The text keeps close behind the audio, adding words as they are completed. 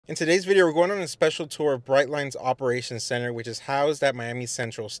In today's video, we're going on a special tour of Brightline's Operations Center, which is housed at Miami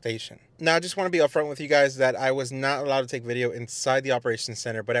Central Station. Now, I just want to be upfront with you guys that I was not allowed to take video inside the Operations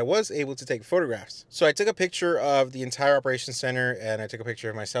Center, but I was able to take photographs. So I took a picture of the entire Operations Center, and I took a picture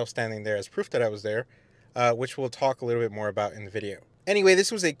of myself standing there as proof that I was there, which we'll talk a little bit more about in the video. Anyway,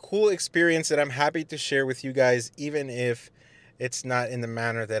 this was a cool experience that I'm happy to share with you guys, even if it's not in the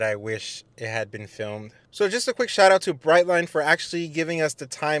manner that I wish it had been filmed. So just a quick shout out to Brightline for actually giving us the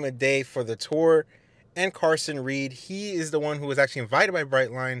time of day for the tour, and Carson Reed. He is the one who was actually invited by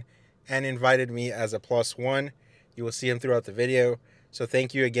Brightline and invited me as a +1. You will see him throughout the video. So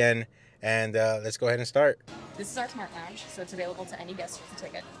thank you again, and let's go ahead and start. This is our Smart Lounge, so it's available to any guest with a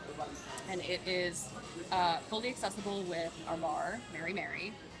ticket. And it is fully accessible with our bar, Mary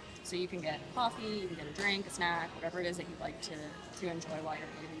Mary. So you can get coffee, you can get a drink, a snack, whatever it is that you'd like to enjoy while you're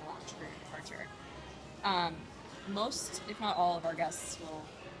waiting in the lounge for your departure. Most, if not all, of our guests will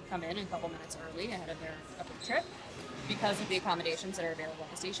come in a couple minutes early ahead of their trip because of the accommodations that are available at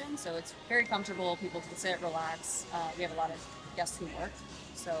the station. So it's very comfortable. People can sit, relax. We have a lot of guests who work,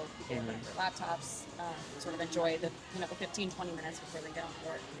 so people can bring their laptops, sort of enjoy the 15-20 minutes before they get on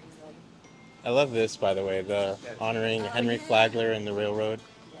board. I love this, by the way, the honoring Henry Flagler and the railroad.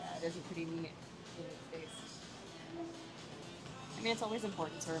 It is a pretty neat space. I mean, it's always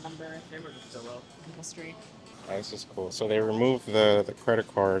important to remember history. Oh, this is cool. So they removed the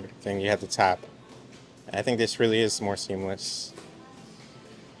credit card thing you had to tap. I think this really is more seamless.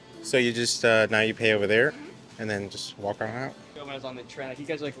 So you just, now you pay over there, and then just walk on out. When I was on the train, like,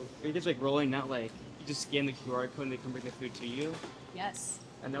 are you guys rolling out, like, you just scan the QR code and they can bring the food to you? Yes.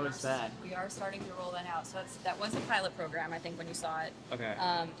 I noticed that. We are starting to roll that out. So that was a pilot program, I think, when you saw it. Okay.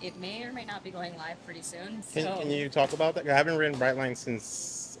 It may or may not be going live pretty soon. Can you talk about that? I haven't ridden Brightline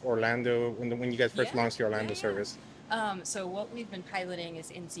since Orlando, when you guys first launched the Orlando service. So what we've been piloting is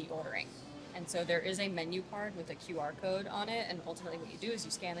in-seat ordering. And so there is a menu card with a QR code on it, and ultimately what you do is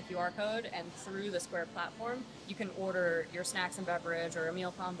you scan the QR code, and through the Square platform, you can order your snacks and beverage or a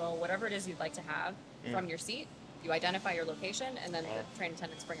meal combo, whatever it is you'd like to have from your seat. You identify your location, and then the train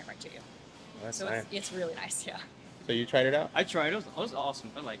attendants bring it right to you. Well, that's so nice. it's really nice, yeah. So you tried it out? I tried. It was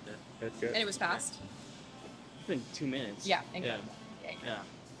awesome. I liked it. That's good. And it was fast. Within 2 minutes. Yeah. Yeah. Yeah,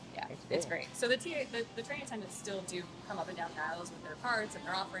 Cool. it's great. So the train attendants still do come up and down the aisles with their cards and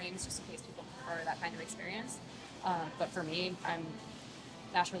their offerings, just in case people prefer that kind of experience. But for me, I'm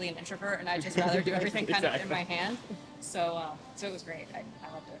naturally an introvert, and I'd just rather do everything kind of in my hand. So it was great.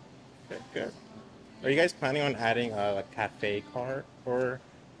 I loved it. Good. Are you guys planning on adding a cafe car or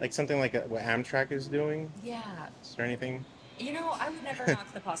like something like what Amtrak is doing? Yeah. Is there anything? You know, I would never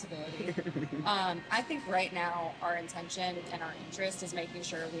knock the possibility. I think right now our intention and our interest is making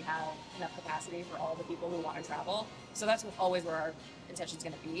sure we have enough capacity for all the people who want to travel. So that's always where our intention is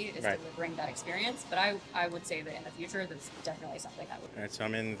going to be, is delivering that experience. But I would say that in the future, that's definitely something I would. All right, so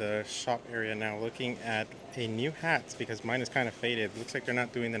I'm in the shop area now looking at a new hats because mine is kind of faded. Looks like they're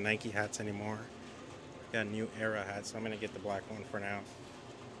not doing the Nike hats anymore. Got new era hats, so I'm going to get the black one for now.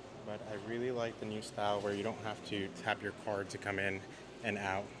 But I really like the new style where you don't have to tap your card to come in and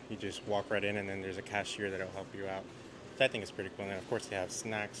out. You just walk right in, and then there's a cashier that'll help you out. So I think it's pretty cool. And of course they have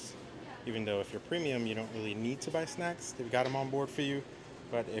snacks. Even though if you're premium, you don't really need to buy snacks. They've got them on board for you.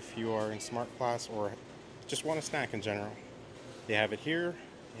 But if you are in smart class or just want a snack in general, they have it here.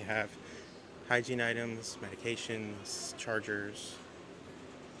 They have hygiene items, medications, chargers.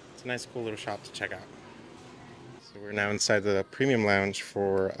 It's a nice, cool little shop to check out. So we're now inside the premium lounge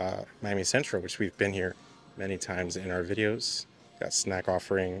for Miami Central, which we've been here many times in our videos. Got snack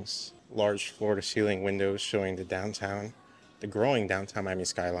offerings, large floor-to-ceiling windows showing the downtown, the growing downtown Miami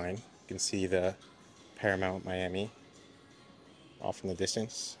skyline. You can see the Paramount Miami off in the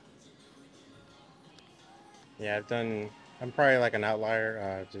distance. Yeah, I'm probably like an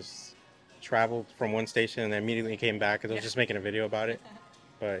outlier. Just traveled from one station and then immediately came back because I was just making a video about it.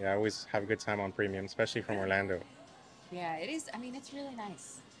 But yeah, I always have a good time on premium, especially from Orlando. Yeah, it is. I mean, it's really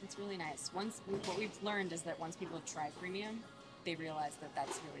nice. It's really nice. What we've learned is that once people have tried premium, they realize that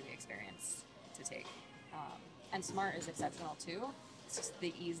that's really the experience to take. And Smart is exceptional too. It's just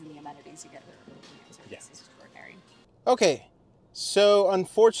the ease and the amenities you get with premium service is extraordinary. Okay, so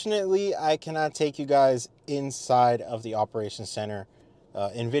unfortunately, I cannot take you guys inside of the Operations Center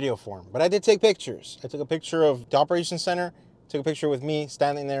in video form, but I did take pictures. I took a picture of the Operations Center, took a picture with me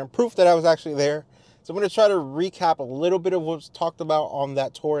standing there, proof that I was actually there. So I'm going to try to recap a little bit of what's talked about on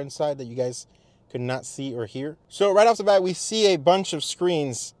that tour inside that you guys could not see or hear. So right off the bat, we see a bunch of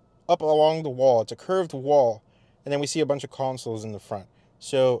screens up along the wall. It's a curved wall. And then we see a bunch of consoles in the front.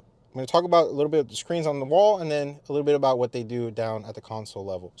 So I'm going to talk about a little bit of the screens on the wall and then a little bit about what they do down at the console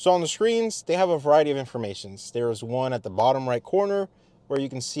level. So on the screens, they have a variety of informations. There is one at the bottom right corner where you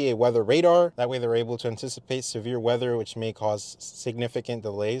can see a weather radar. That way they're able to anticipate severe weather, which may cause significant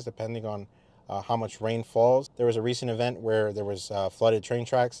delays depending on how much rain falls. There was a recent event where there was flooded train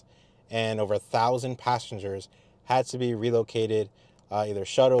tracks and over 1,000 passengers had to be relocated, either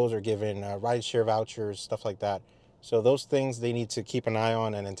shuttles or given rideshare vouchers, stuff like that. So those things they need to keep an eye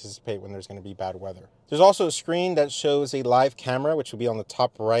on and anticipate when there's going to be bad weather. There's also a screen that shows a live camera, which will be on the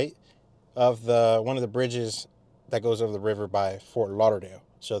top right of one of the bridges that goes over the river by Fort Lauderdale.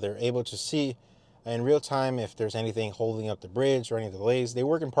 So they're able to see in real time if there's anything holding up the bridge or any delays. They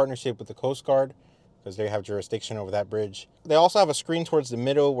work in partnership with the Coast Guard because they have jurisdiction over that bridge. They also have a screen towards the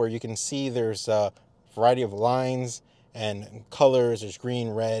middle where you can see there's a variety of lines and colors. There's green,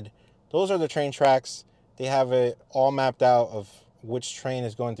 red. Those are the train tracks. They have it all mapped out of which train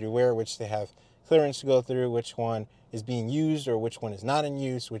is going through where, which they have clearance to go through, which one is being used or which one is not in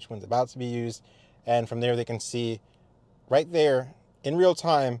use, which one's about to be used. And from there they can see right there in real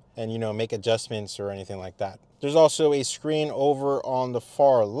time and, make adjustments or anything like that. There's also a screen over on the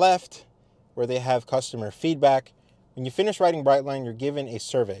far left where they have customer feedback. When you finish riding Brightline, you're given a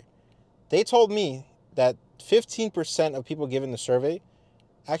survey. They told me that 15% of people given the survey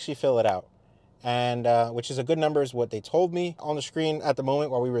actually fill it out. And which is a good number is what they told me. On the screen at the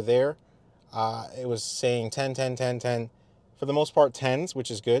moment while we were there, it was saying 10, 10, 10, 10. For the most part, 10s,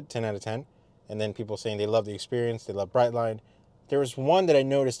 which is good, 10 out of 10. And then people saying they love the experience, they love Brightline. There was one that I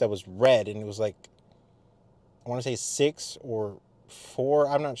noticed that was red, and it was like, I want to say 6 or 4,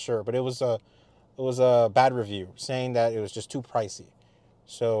 I'm not sure. But it was a bad review, saying that it was just too pricey.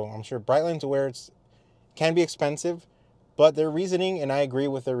 So I'm sure Brightline's aware it can be expensive, but their reasoning, and I agree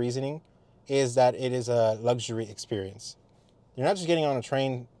with their reasoning, is that it is a luxury experience. You're not just getting on a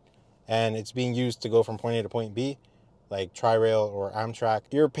train and it's being used to go from point A to point B, like Tri-Rail or Amtrak.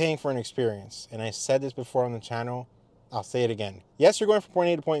 You're paying for an experience. And I said this before on the channel, I'll say it again. Yes, you're going from point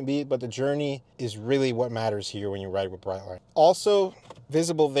A to point B, but the journey is really what matters here when you ride with Brightline. Also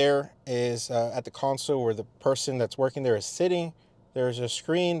visible there is at the console where the person that's working there is sitting. There's a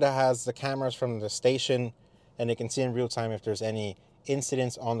screen that has the cameras from the station, and they can see in real time if there's any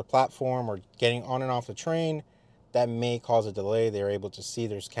incidents on the platform or getting on and off the train that may cause a delay. They're able to see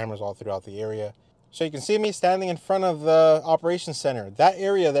there's cameras all throughout the area. So you can see me standing in front of the operations center. That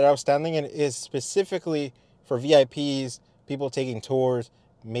area that I was standing in is specifically for VIPs, people taking tours,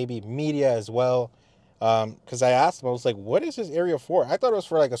 maybe media as well. Because I asked them, I was like, what is this area for? I thought it was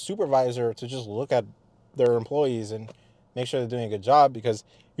for like a supervisor to just look at their employees and make sure they're doing a good job, because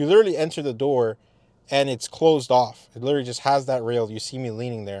you literally enter the door and it's closed off. It literally just has that rail. You see me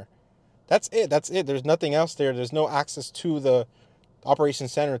leaning there. That's it. That's it. There's nothing else there. There's no access to the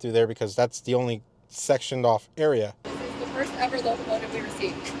operations center through there because that's the only sectioned off area. This is the first ever locomotive we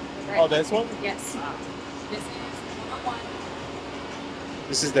received. Right? Oh, this one? Yes. This is the 101.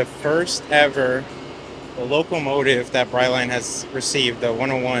 This is the first ever locomotive that Brightline has received, the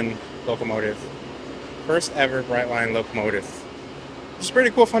 101 locomotive. First ever Brightline locomotive. It's a pretty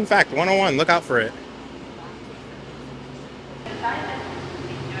cool fun fact. 101, look out for it.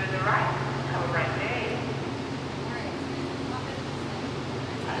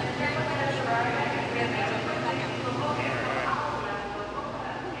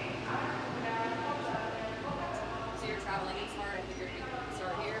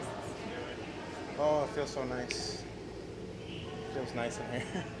 Oh, it feels so nice. It feels nice in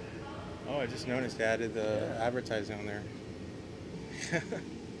here. Oh, I just noticed they added the advertising on there.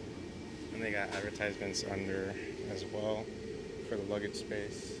 And they got advertisements under as well for the luggage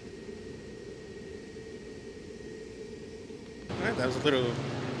space. Alright, that was a little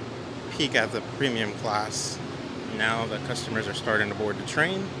peek at the premium class. Now the customers are starting to board the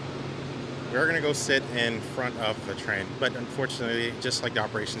train. We're going to go sit in front of the train, but unfortunately, just like the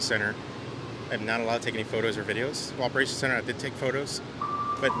operations center, I'm not allowed to take any photos or videos. The operations center, I did take photos,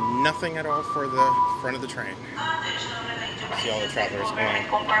 but nothing at all for the front of the train. See all the travelers going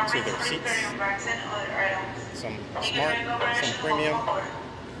to their seats. Some smart, some premium. We'll work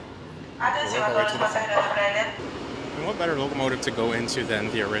our way to the front. And what better locomotive to go into than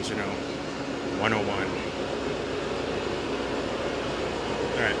the original 101?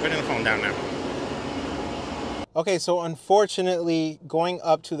 Alright, putting the phone down now. Okay, so unfortunately, going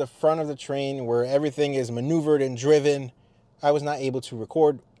up to the front of the train where everything is maneuvered and driven, I was not able to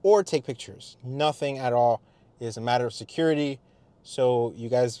record or take pictures. Nothing at all. It is a matter of security. So you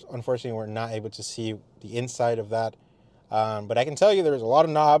guys, unfortunately, were not able to see the inside of that. But I can tell you there's a lot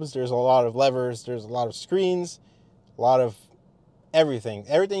of knobs, there's a lot of levers, there's a lot of screens, a lot of everything.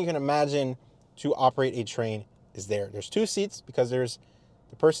 Everything you can imagine to operate a train is there. There's 2 seats because there's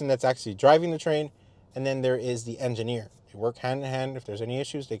the person that's actually driving the train, and then there is the engineer. They work hand in hand. If there's any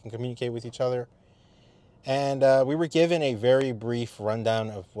issues, they can communicate with each other. And we were given a very brief rundown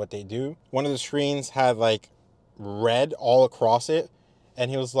of what they do. One of the screens had like red all across it, and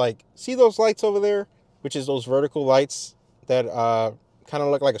he was like, see those lights over there, which is those vertical lights that kind of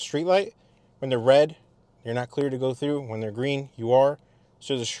look like a street light. When they're red, you're not clear to go through. When they're green, you are.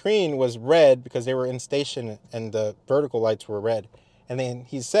 So the screen was red because they were in station and the vertical lights were red. And then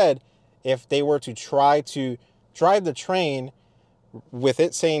he said if they were to try to drive the train with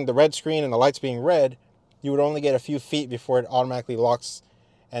it saying the red screen and the lights being red, you would only get a few feet before it automatically locks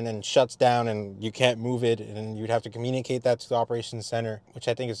and then shuts down and you can't move it. And you'd have to communicate that to the operations center, which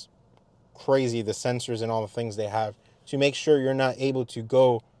I think is crazy, the sensors and all the things they have to make sure you're not able to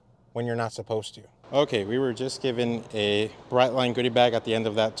go when you're not supposed to. Okay, we were just given a Brightline goodie bag at the end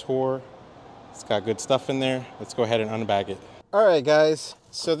of that tour. It's got good stuff in there. Let's go ahead and unbag it. All right, guys.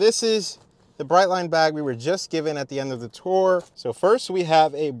 So this is the Brightline bag we were just given at the end of the tour. So first we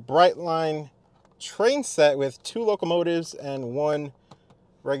have a Brightline train set with 2 locomotives and 1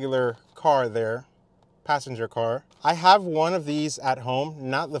 regular car there, passenger car. I have one of these at home,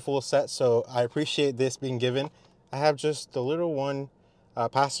 not the full set, so I appreciate this being given. I have just the little one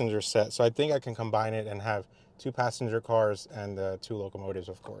passenger set, so I think I can combine it and have 2 passenger cars and 2 locomotives,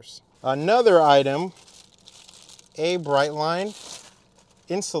 of course. Another item, a Brightline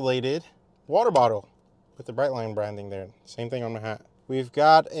insulated water bottle with the Brightline branding there. Same thing on my hat. We've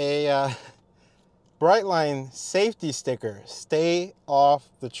got a Brightline safety sticker, stay off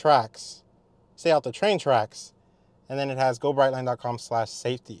the tracks, stay off the train tracks. And then it has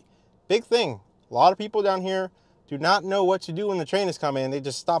gobrightline.com/safety. Big thing. A lot of people down here do not know what to do when the train is coming. They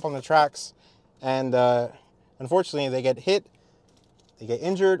just stop on the tracks, and unfortunately they get hit, they get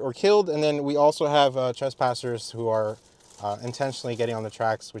injured or killed. And then we also have trespassers who are intentionally getting on the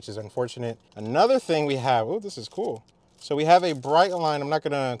tracks, which is unfortunate. Another thing we have, oh, this is cool. So we have a Brightline, I'm not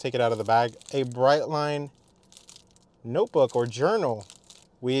gonna take it out of the bag, a Brightline notebook or journal.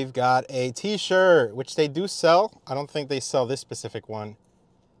 We've got a t-shirt, which they do sell. I don't think they sell this specific one.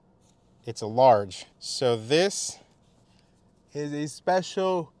 It's a large. So this is a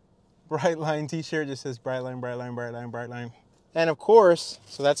special Brightline t-shirt. Just says Brightline, Brightline, Brightline, Brightline. And of course,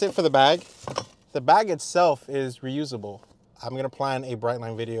 so that's it for the bag. The bag itself is reusable. I'm gonna plan a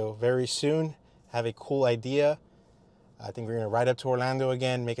Brightline video very soon. Have a cool idea. I think we're gonna ride up to Orlando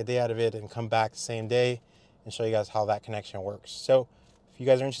again, make a day out of it, and come back the same day and show you guys how that connection works. So if you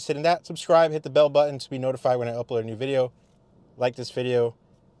guys are interested in that, subscribe, hit the bell button to be notified when I upload a new video. Like this video,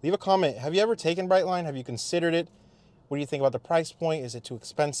 leave a comment. Have you ever taken Brightline? Have you considered it? What do you think about the price point? Is it too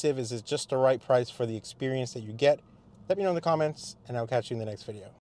expensive? Is it just the right price for the experience that you get? Let me know in the comments, and I'll catch you in the next video.